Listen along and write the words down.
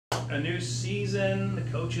a new season.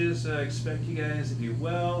 The coaches expect you guys to do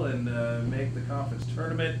well and make the conference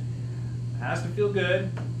tournament. Has to feel good.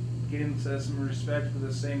 Getting some respect, but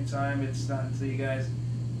at the same time, it's not until you guys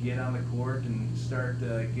get on the court and start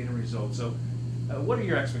getting results. So, what are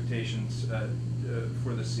your expectations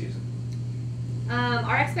for this season?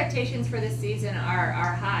 Our expectations for this season are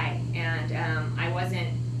high, and I wasn't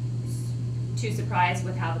too surprised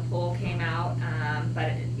with how the poll came out,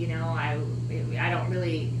 but you know, I don't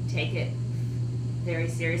really take it very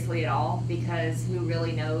seriously at all, because who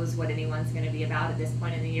really knows what anyone's going to be about at this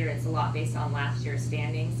point in the year. It's a lot based on last year's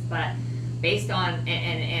standings, but based on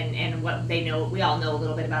and what they know, we all know a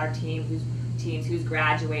little bit about our team, who's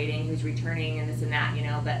graduating, who's returning, and this and that, you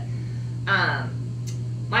know. But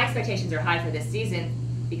my expectations are high for this season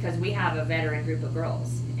because we have a veteran group of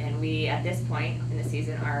girls, and we at this point in the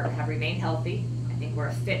season have remained healthy. I think we're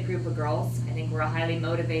a fit group of girls. I think we're a highly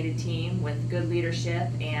motivated team with good leadership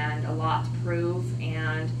and a lot to prove.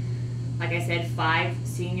 And like I said, 5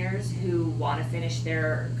 seniors who want to finish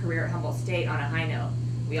their career at Humboldt State on a high note.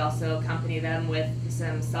 We also accompany them with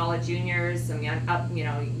some solid juniors, some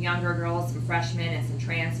younger girls, some freshmen, and some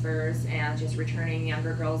transfers, and just returning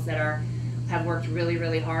younger girls that have worked really,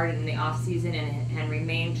 really hard in the off season and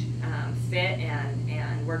remained fit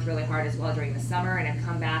and worked really hard as well during the summer and have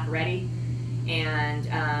come back ready. And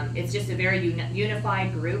it's just a very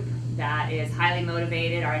unified group that is highly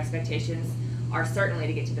motivated. Our expectations are certainly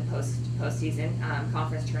to get to the postseason.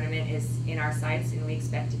 Conference tournament is in our sights, and we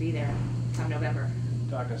expect to be there come November.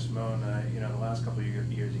 Talking to Simone, the last couple of years,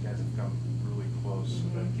 you guys have come really close,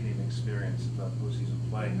 getting experience of postseason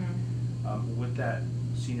play. With that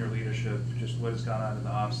senior leadership, just what has gone on in the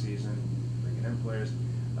off season, bringing in players,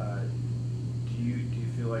 do you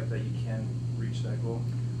feel like that you can reach that goal?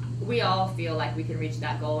 We all feel like we can reach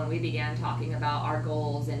that goal, and we began talking about our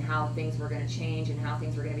goals and how things were going to change and how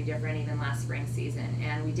things were going to be different even last spring season,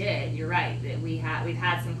 and we did. You're right that we've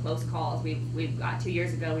had some close calls. We've got 2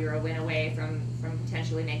 years ago we were a win away from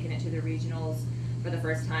potentially making it to the regionals for the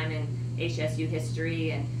first time in HSU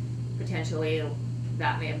history, and potentially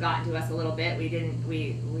that may have gotten to us a little bit. We didn't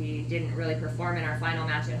really perform in our final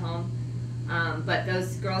match at home, but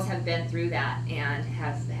those girls have been through that and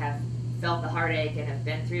have felt the heartache and have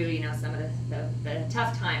been through, some of the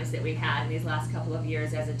tough times that we've had in these last couple of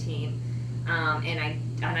years as a team, and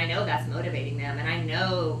I know that's motivating them. And I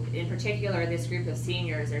know in particular this group of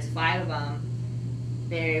seniors, there's 5 of them.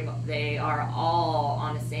 They are all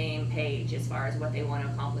on the same page as far as what they want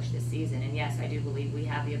to accomplish this season. And yes, I do believe we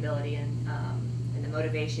have the ability and the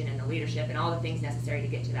motivation and the leadership and all the things necessary to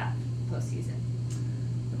get to that postseason.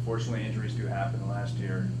 Unfortunately, injuries do happen. Last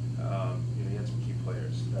year, you had some key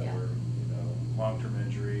players that were, long-term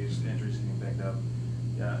injuries getting banged up,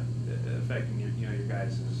 affecting your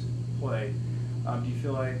guys' play. Do you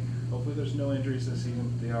feel like hopefully there's no injuries this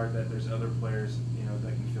season, but that there's other players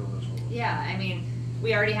that can fill those roles? Yeah, I mean,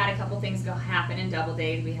 we already had a couple things happen in double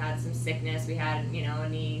days. We had some sickness. We had a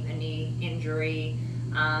knee injury.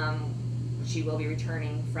 She will be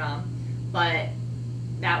returning from, but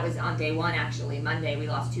that was on day 1 actually. Monday we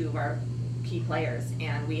lost 2 of our key players,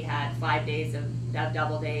 and we had 5 days of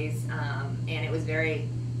double days, and it was very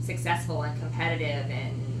successful and competitive,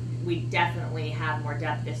 and we definitely have more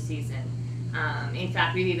depth this season. In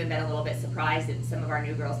fact, we've even been a little bit surprised at some of our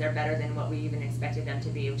new girls. They're better than what we even expected them to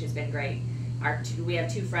be, which has been great. We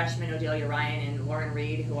have 2 freshmen, Odelia Ryan and Lauren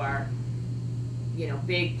Reed, who are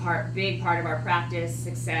big part of our practice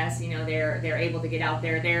success. They're able to get out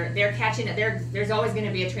there. They're catching it. There's always going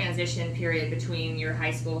to be a transition period between your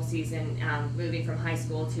high school season, moving from high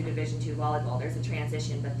school to Division II volleyball. There's a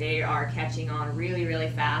transition, but they are catching on really, really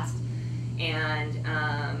fast, and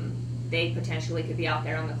they potentially could be out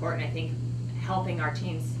there on the court, and I think helping our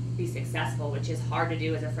teams be successful, which is hard to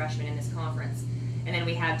do as a freshman in this conference. And then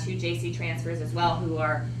we have 2 JC transfers as well, who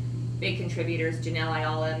are big contributors: Janelle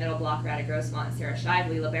Ayala, middle blocker out of Grossmont, and Sarah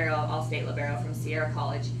Shively, libero, all-state libero from Sierra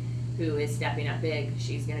College, who is stepping up big.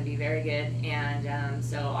 She's going to be very good, and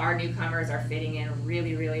so our newcomers are fitting in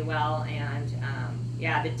really, really well, and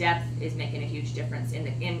the depth is making a huge difference.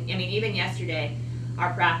 Even yesterday,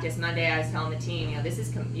 our practice Monday, I was telling the team,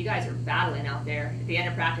 you guys are battling out there. At the end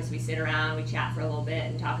of practice, we sit around, we chat for a little bit,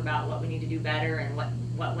 and talk about what we need to do better and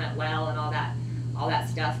what went well and all that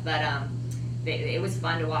stuff. But it was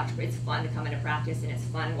fun to watch. It's fun to come into practice, and it's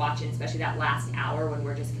fun watching, especially that last hour when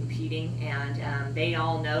we're just competing, and they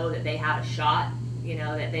all know that they have a shot,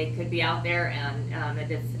 that they could be out there, and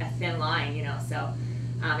that it's a thin line, so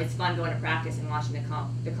it's fun going to practice and watching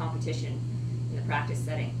the competition in the practice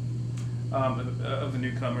setting. Of the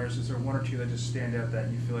newcomers, is there 1 or 2 that just stand out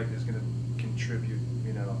that you feel like is going to contribute,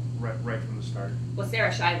 right from the start? Well,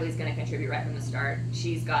 Sarah Shively is going to contribute right from the start.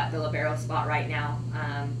 She's got the libero spot right now,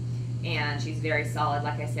 and she's very solid.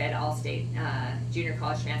 Like I said, all-state junior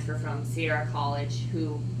college transfer from Sierra College,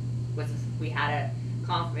 we had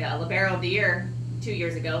a libero of the year 2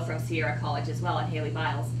 years ago from Sierra College as well, and Haley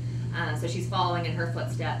Biles. So she's following in her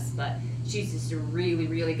footsteps, but she's just a really,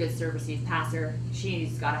 really good serve receive passer.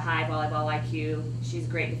 She's got a high volleyball IQ. She's a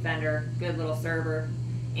great defender, good little server,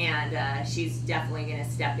 and she's definitely going to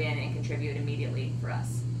step in and contribute immediately for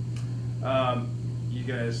us. You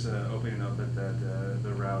guys opening up at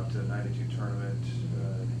the Route 92 tournament,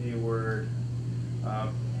 Hayward,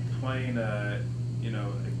 playing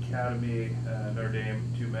Academy, Notre Dame,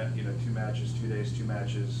 two matches, 2 days, 2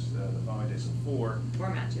 matches, the following day, so 4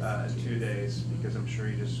 matches in 2 days, because I'm sure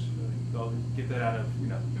you just I'll get that out of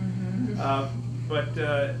but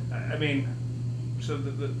I mean, so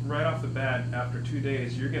right off the bat, after 2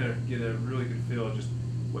 days, you're gonna get a really good feel of just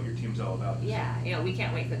what your team's all about. Yeah, we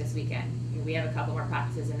can't wait for this weekend. We have a couple more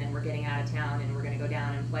practices, and then we're getting out of town, and we're going to go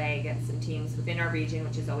down and play against some teams within our region,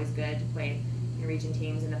 which is always good to play region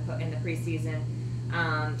teams in the preseason.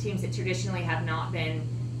 Teams that traditionally have not been,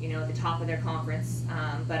 the top of their conference,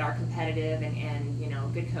 but are competitive and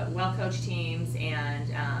good, well-coached teams,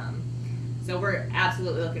 and so we're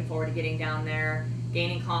absolutely looking forward to getting down there,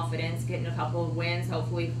 gaining confidence, getting a couple of wins,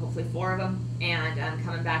 hopefully 4 of them, and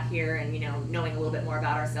coming back here and knowing a little bit more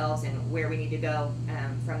about ourselves and where we need to go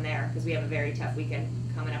from there, because we have a very tough weekend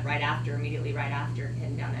coming up immediately right after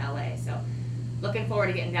heading down to LA. So looking forward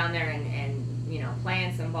to getting down there and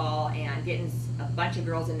playing some ball and getting a bunch of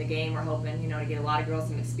girls in the game. We're hoping to get a lot of girls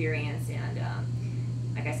some experience, and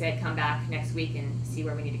like I said, come back next week and see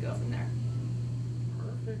where we need to go from there.